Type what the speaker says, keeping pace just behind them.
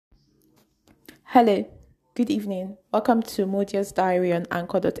Hello, good evening. Welcome to Modia's Diary on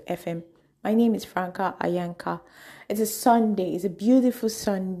Anchor.fm. My name is Franca Ayanka. It's a Sunday, it's a beautiful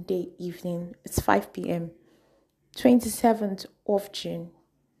Sunday evening. It's 5 p.m., 27th of June,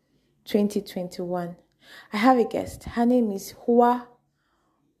 2021. I have a guest. Her name is Hua.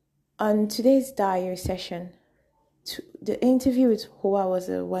 On today's diary session, the interview with Hua was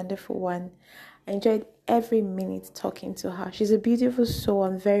a wonderful one. I enjoyed every minute talking to her. She's a beautiful soul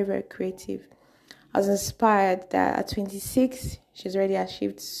and very, very creative. I was inspired that at 26, she's already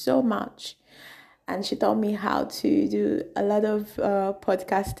achieved so much. And she taught me how to do a lot of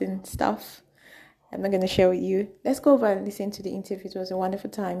podcasting stuff. I'm not going to share with you. Let's go over and listen to the interview. It was a wonderful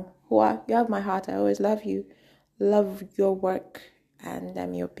time. Hua, you have my heart. I always love you. Love your work. And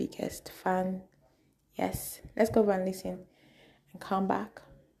I'm your biggest fan. Yes. Let's go over and listen and come back.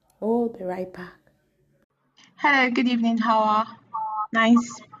 We'll be right back. Hello, good evening, Hawa.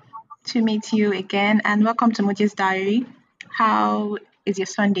 Nice to meet you again, and welcome to Moji's Diary. How is your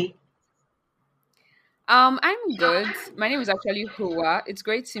Sunday? I'm good. My name is actually Hua. It's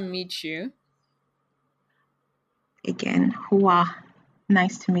great to meet you. Again, Hua.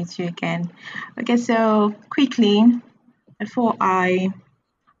 Nice to meet you again. Okay, so quickly, before I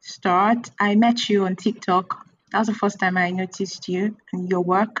start, I met you on TikTok. That was the first time I noticed you and your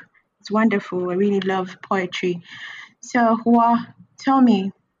work. It's wonderful. I really love poetry. So, Hua, tell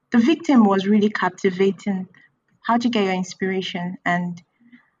me, the victim was really captivating. How did you get your inspiration and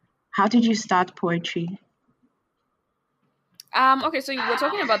how did you start poetry? Okay, so you were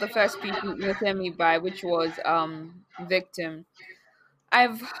talking about the first piece you noted me by, which was victim.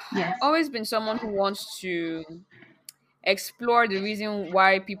 I've Yes. always been someone who wants to explore the reason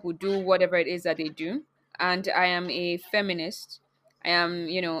why people do whatever it is that they do. And I am a feminist. I am,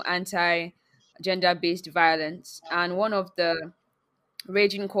 anti gender based violence. And one of the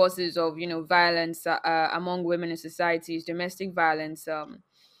raging causes of, violence among women in society is domestic violence.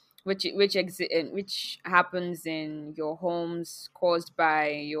 Which happens in your homes, caused by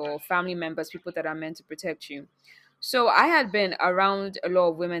your family members, people that are meant to protect you. So I had been around a lot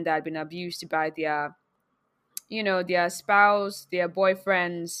of women that had been abused by their spouse, their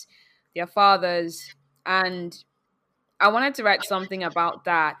boyfriends, their fathers, and I wanted to write something about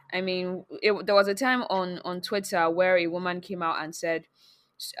that. I mean, there was a time on Twitter where a woman came out and said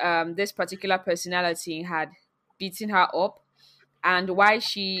this particular personality had beaten her up, and while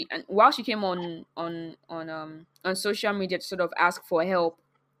she came on social media to sort of ask for help.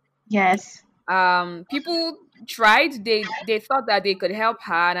 Yes. People tried, they thought that they could help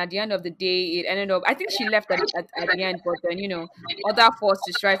her, and at the end of the day it ended up, I think she left at the end, but then other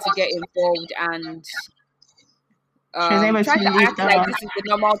forces tried to get involved and She was able try to to leave act like the. this is the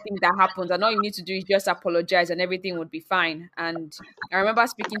normal thing that happens, and all you need to do is just apologize and everything would be fine. And I remember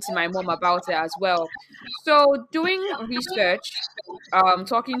speaking to my mom about it as well. So doing research,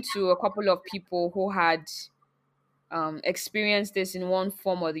 talking to a couple of people who had experienced this in one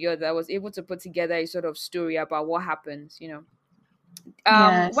form or the other, I was able to put together a sort of story about what happens.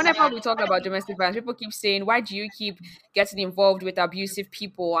 Yes. Whenever we talk about domestic violence, people keep saying, why do you keep getting involved with abusive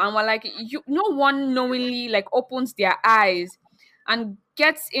people? And we're like, no one knowingly like opens their eyes and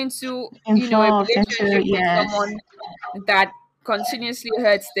gets into a Involved into, relationship with yes. someone that continuously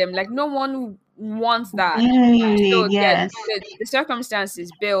hurts them. Like, no one wants that. Really, So yes. the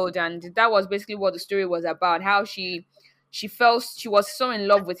circumstances build, and that was basically what the story was about. How she felt she was so in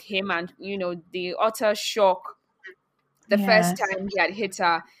love with him, and the utter shock the first Yes. time he had hit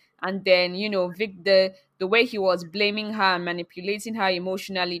her, and then Vic, the way he was blaming her and manipulating her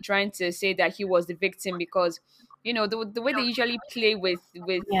emotionally, trying to say that he was the victim because the way they usually play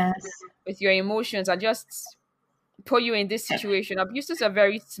Yes. with your emotions and just put you in this situation. Abusers are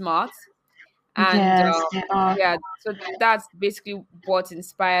very smart, and Yes, they are. yeah, so that's basically what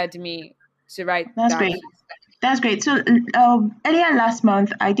inspired me to write That's that great. piece. That's great. So, earlier last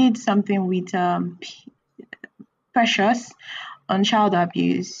month, I did something with Precious on child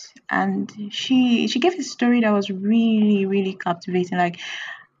abuse, and she gave a story that was really, really captivating. Like,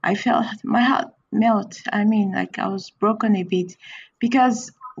 I felt my heart melt. I mean, like I was broken a bit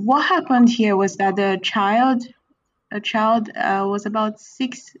because what happened here was that a child was about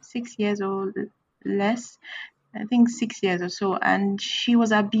six years old, less, I think 6 years or so, and she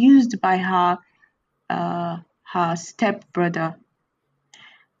was abused by her step brother,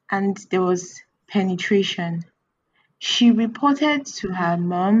 and there was penetration. She reported to her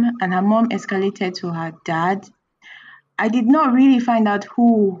mom, and her mom escalated to her dad. I did not really find out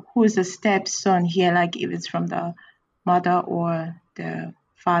who is the stepson here, like if it's from the mother or the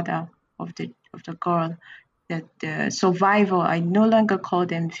father of the girl. the survivor. I no longer call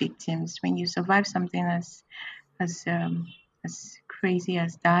them victims. When you survive something as as crazy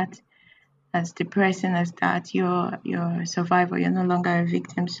as that, as depressing as that, you're a survivor. You're no longer a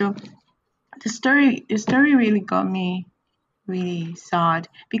victim. So the story really got me really sad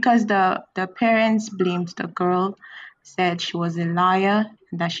because the parents blamed the girl, said she was a liar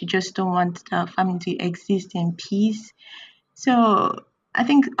and that she just don't want the family to exist in peace. So I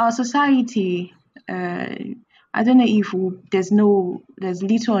think our society, I don't know if there's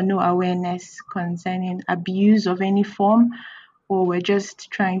little or no awareness concerning abuse of any form, or we're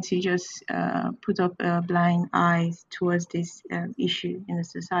just trying to just put up a blind eyes towards this issue in the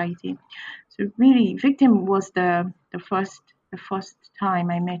society. So really, victim was the first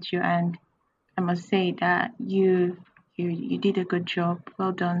time I met you, and I must say that you did a good job.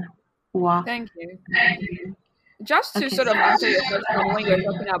 Well done. Wow. Thank you. Just to Okay. sort of answer your question when you're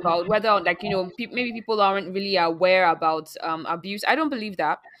talking about whether, like, maybe people aren't really aware about abuse, I don't believe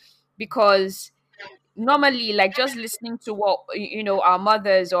that, because normally, like, just listening to what our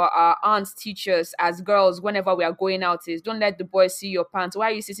mothers or our aunts teach us as girls whenever we are going out is, don't let the boys see your pants.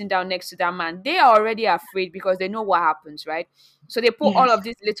 Why are you sitting down next to that man? They are already afraid because they know what happens, right? So they put all Yes. of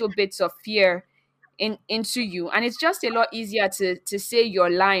these little bits of fear into you, and it's just a lot easier to say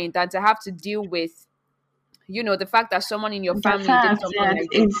you're lying than to have to deal with the fact that someone in your The family did fact, something yes, like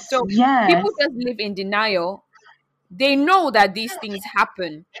this. it's So yes, people just live in denial. They know that these things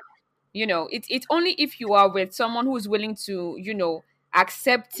happen. It's only if you are with someone who's willing to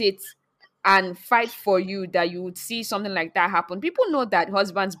accept it and fight for you that you would see something like that happen. People know that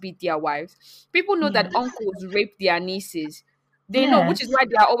husbands beat their wives. People know that yes, uncles rape their nieces. They know, which is yes. why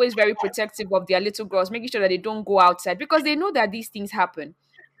they are always very protective of their little girls, making sure that they don't go outside, because they know that these things happen.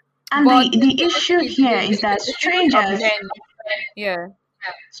 And But the the thing issue is, here is that the feelings of strangers men. Yeah.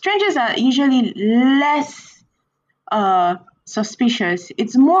 strangers are usually less uh suspicious.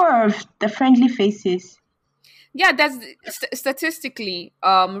 It's more of the friendly faces. Yeah, that's statistically,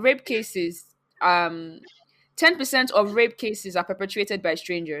 rape cases, 10% of rape cases are perpetrated by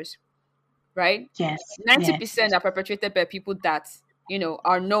strangers, right? Yes, yes. 90% are perpetrated by people that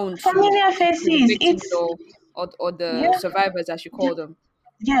are known Familiar to the faces. victims, It's or the yeah, survivors, as you call them.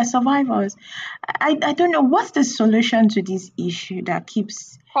 yeah, survivors. I don't know what's the solution to this issue that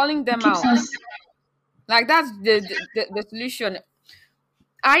Calling them keeps out, us. like, that's the solution.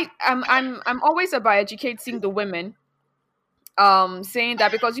 I'm always about educating the women, saying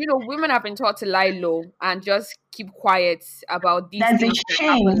that, because women have been taught to lie low and just keep quiet about these That's a things that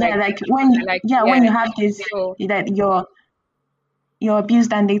shame. happen, Yeah, when yeah. you have this So that you're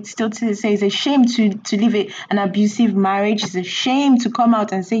abused and they still say it's a shame to live an abusive marriage. It's a shame to come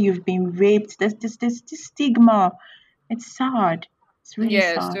out and say you've been raped. There's this stigma. It's sad. It's really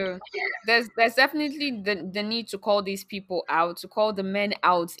yeah, sad. so there's definitely the need to call these people out, to call the men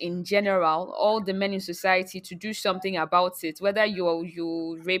out in general, all the men in society, to do something about it. Whether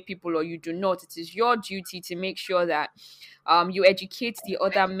you rape people or you do not, it is your duty to make sure that you educate the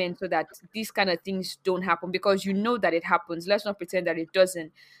other men so that these kind of things don't happen, because you know that it happens. Let's not pretend that it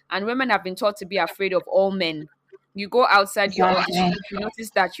doesn't. And women have been taught to be afraid of all men. You go outside, you're on the Exactly. street, you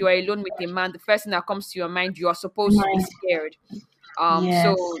notice that you are alone with a man, the first thing that comes to your mind, you are supposed to be Mind. scared.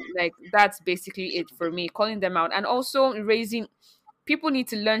 So, Yes. like, that's basically it for me, calling them out. And also raising people need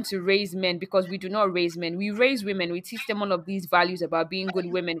to learn to raise men, because we do not raise men. We raise women. We teach them all of these values about being good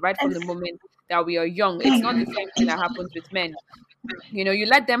women right from the It's moment that we are young. It's big. not the same thing that It's happens with men. You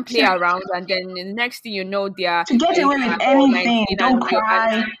let them play so around, and then the next thing you know, they are to get away 18 with or anything. 19, Don't and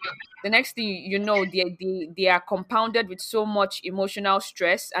cry. the next thing you know, they are compounded with so much emotional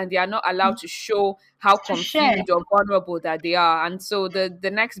stress, and they are not allowed to show how To share. confused or vulnerable that they are. And so the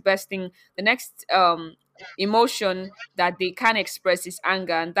next best thing, the next emotion that they can express is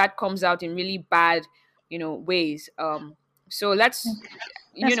anger, and that comes out in really bad ways. So Let's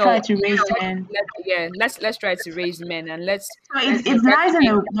try to raise men. let's try to raise men, and let's So it try to lies in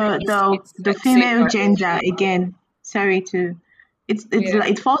make the it's the a safer female gender again. Sorry to yeah.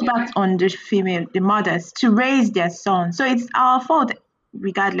 it falls back on the mothers to raise their sons. So it's our fault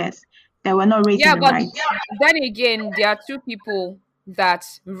regardless that we're not raising Yeah, them but right. then again, there are two people that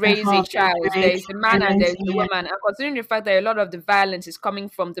raise a Involved child. There with is the man and there is the parenting. woman. And considering the fact that a lot of the violence is coming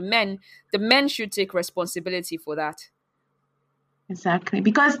from the men should take responsibility for that. Exactly,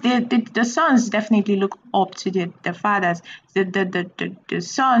 because the sons definitely look up to the fathers. The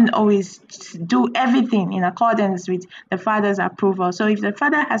son always do everything in accordance with the father's approval. So if the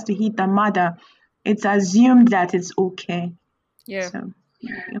father has to hit the mother, it's assumed that it's okay. Yeah. So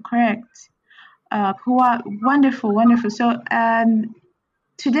yeah, you're correct. Who are wonderful, wonderful. So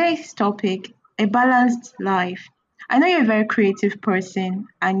today's topic a balanced life. I know you're a very creative person.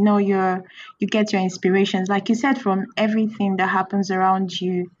 I know you get your inspirations, like you said, from everything that happens around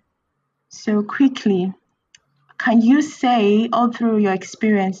you. So quickly, can you say all through your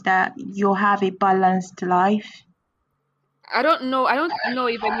experience that you have a balanced life? I don't know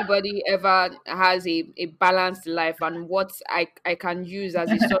if anybody ever has a balanced life and what I can use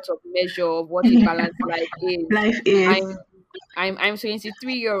as a sort of measure of what a Yeah, balanced life is. life is. I'm I'm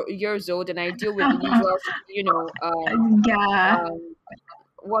 23 years old and I deal with the usual, Yeah, um,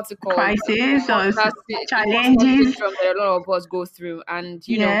 what's it called? crisis or Imposter challenges. syndrome that a lot of us go through. And,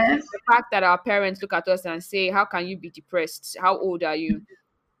 Yes. the fact that our parents look at us and say, how can you be depressed? How old are you?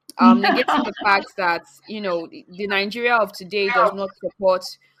 Negating Yeah. the fact that, the Nigeria of today does not support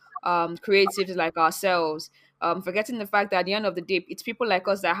creatives like ourselves. Forgetting the fact that at the end of the day, it's people like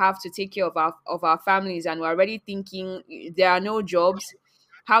us that have to take care of our families, and we're already thinking there are no jobs.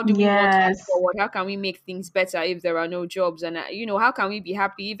 How do we want to move Yes. forward? How can we make things better if there are no jobs? And how can we be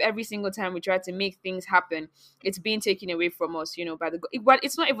happy if every single time we try to make things happen, it's being taken away from us? But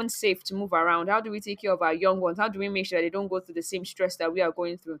it's not even safe to move around. How do we take care of our young ones? How do we make sure that they don't go through the same stress that we are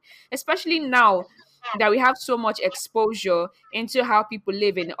going through? Especially now that we have so much exposure into how people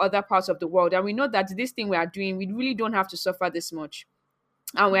live in other parts of the world, and we know that this thing we are doing, we really don't have to suffer this much,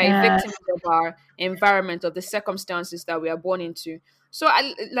 and we are a Yes. victim of our environment, of the circumstances that we are born into. So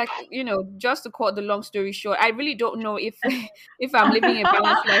I like, just to cut the long story short, I really don't know if if I'm living a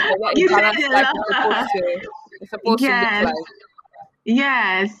balanced life or what a You said balanced a life is lot. supposed to look Yes. like.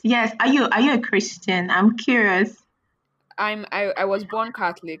 Yes. Yes. Are you a Christian? I'm curious. I was born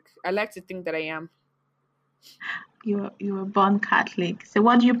Catholic. I like to think that I am. You were born Catholic. So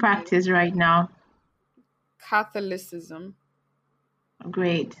what do you practice right now? Catholicism.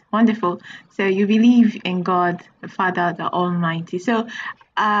 Great. Wonderful. So you believe in God, the Father, the Almighty. So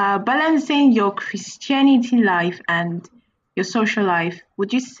balancing your Christianity life and your social life,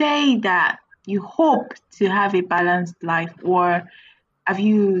 would you say that you hope to have a balanced life, or have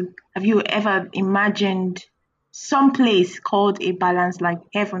you ever imagined some place called a balanced life,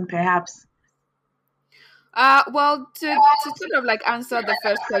 heaven perhaps? Well, to sort of like answer the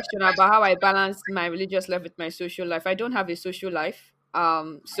first question about how I balance my religious life with my social life, I don't have a social life.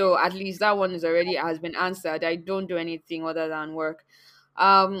 So at least that one is already has been answered. I don't do anything other than work.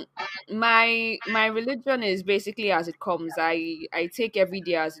 Um, my religion is basically as it comes. I take every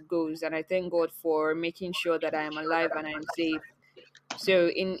day as it goes, and I thank God for making sure that I am alive and I am safe. So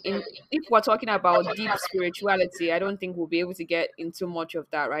in if we're talking about deep spirituality, I don't think we'll be able to get into much of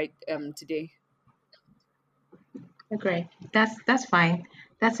that right today. Okay, that's fine.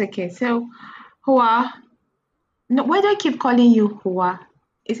 That's okay. So, Hua, no, why do I keep calling you Hua?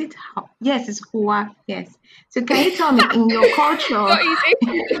 Is it how? Yes, it's Hua. Yes. So, can you tell me in your So culture, it's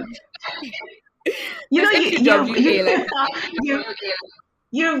you so know, it's HUWA, like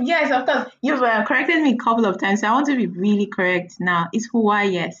you, yes, of course, you've corrected me a couple of times. So I want to be really correct now. It's Hua,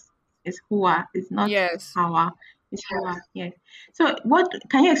 yes. It's Hua. It's not yes. Hawa. It's Hua, yes. So, what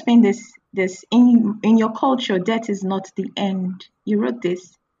can you explain this in your culture? Death is not the end. You wrote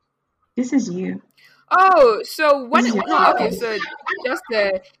this. This is you. Oh, so when This is your no, okay, people. so just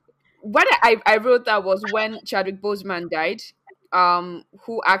when I wrote that was when Chadwick Boseman died,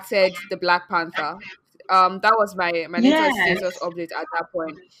 who acted the Black Panther. That was my latest status Yes, update at that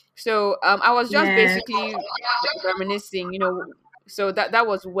point. So I was just yes. basically reminiscing, so that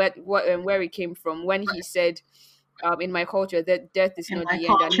was where it came from when he said, in my culture that death is In not my the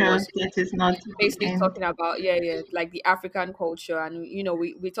end, and he culture, was death is not the basically end. talking about, yeah, like the African culture. And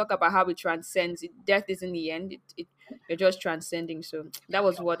we talk about how it transcends it. Death isn't the end, you're just transcending. So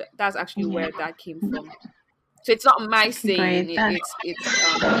that's actually Yeah. where that came from. So it's not my Okay, saying great. it, it's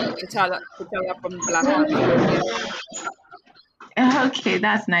T'Challa from the Black Panther. Yeah. Okay,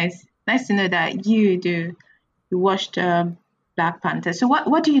 that's nice. Nice to know that you watched Black Panther. So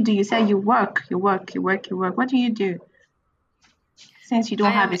what do you do? You say you work. What do you do since you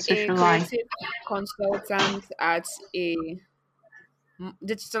I don't have am a a social life? creative consultant at a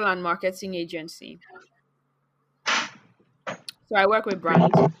digital and marketing agency. So I work with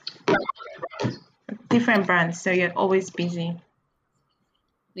brands. Different brands, so you're always busy.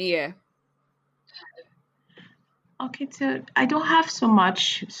 Yeah. Okay, so I don't have so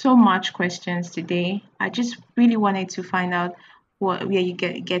much questions today. I just really wanted to find out where you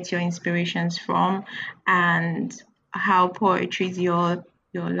get your inspirations from, and how poetry is your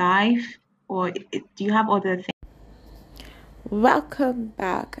life, or do you have other things? Welcome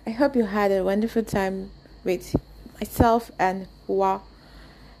back. I hope you had a wonderful time with myself and Hua.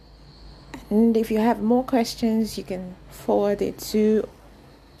 And if you have more questions, you can forward it to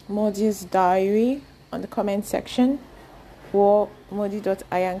Modi's Diary on the comment section or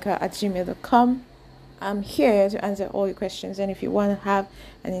modi.ayanka@gmail.com. I'm here to answer all your questions, and if you want to have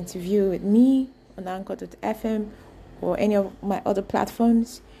an interview with me on Anchor.fm or any of my other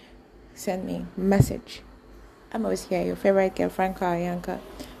platforms, send me a message. I'm always here, your favorite girl, Franca Ayanka.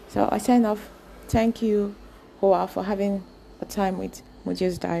 So I sign off. Thank you, Hoa, for having a time with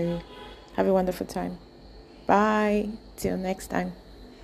Modi's Diary. Have a wonderful time. Bye. Till next time.